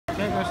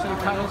First two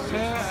players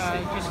here.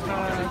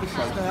 This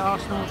is the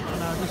Arsenal,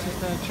 no, this is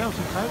the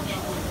Chelsea coach.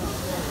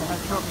 That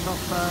dropped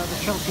off the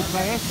Chelsea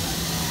players.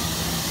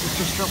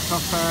 We've just dropped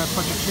off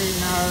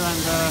Pochettino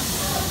and the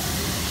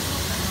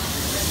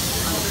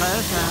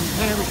players. And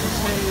here we can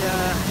see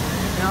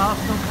the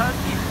Arsenal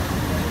coach.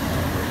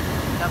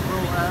 That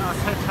brought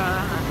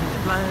Arteta and his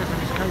players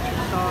and his coaching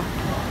staff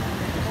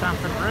to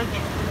Stamford Bridge.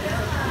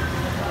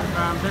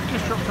 They've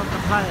just dropped off the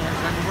players,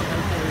 and what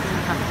they do is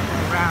they have to go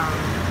around,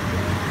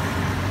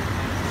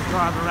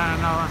 drive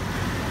around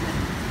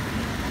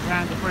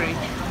the bridge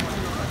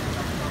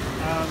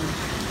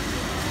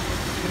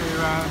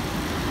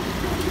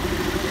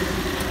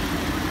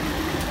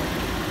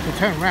to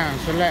turn around,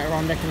 so later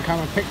on they can come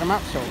and pick them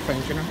up, sort of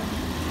thing, you know.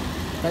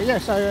 But yeah,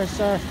 so it's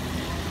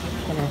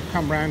gonna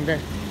come round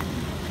there.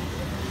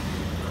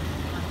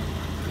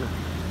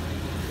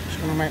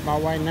 Just gonna make my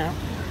way now.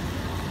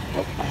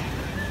 Oh.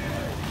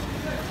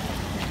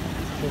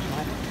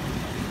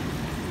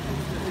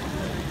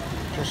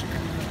 Just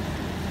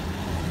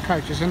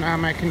coaches are now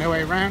making their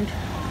way around.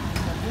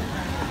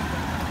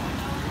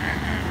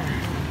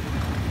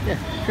 Yeah,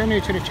 if you're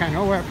new to the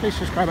channel, please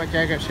subscribe at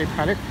Diego FC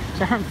Palace.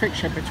 It's a home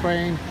fixture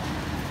between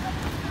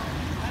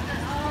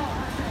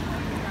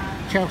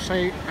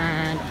Chelsea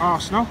and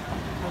Arsenal,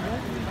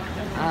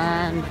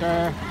 and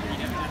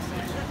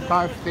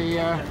both the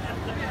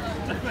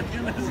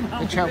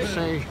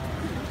Chelsea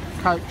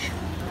coach.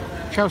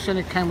 Chelsea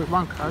only came with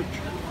one coach,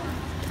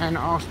 and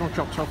Arsenal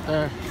dropped off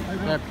their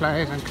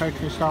players and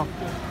coaching staff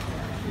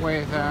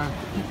with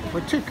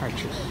two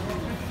coaches.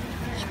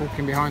 Just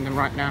walking behind them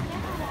right now.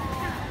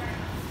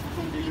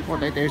 What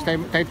they do is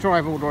they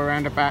drive all the way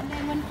around the back.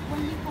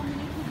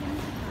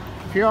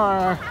 If you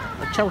are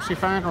a Chelsea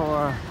fan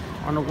or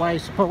an away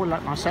supporter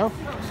like myself,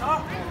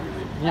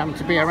 you happen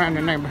to be around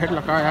the neighbourhood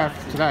like I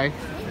have today,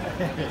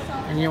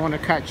 and you want to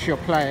catch your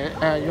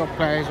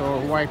players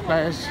or away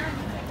players,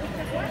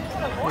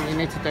 what you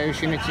need to do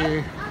is you need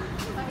to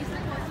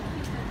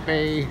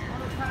be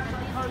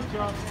at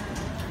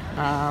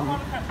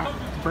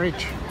the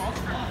bridge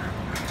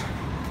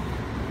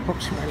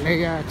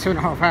approximately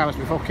 2.5 hours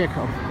before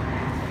kickoff.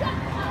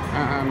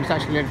 It's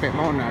actually a little bit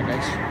more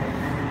nowadays.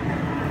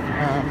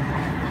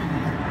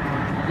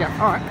 Yeah,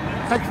 alright.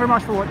 Thank you very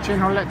much for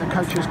watching. I'll let the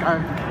coaches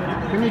go.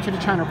 If you're new to the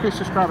channel, please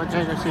subscribe at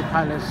Diego FC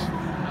Palace,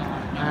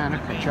 and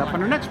I'll catch you up on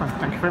the next one.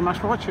 Thank you very much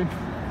for watching.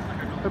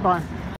 Goodbye.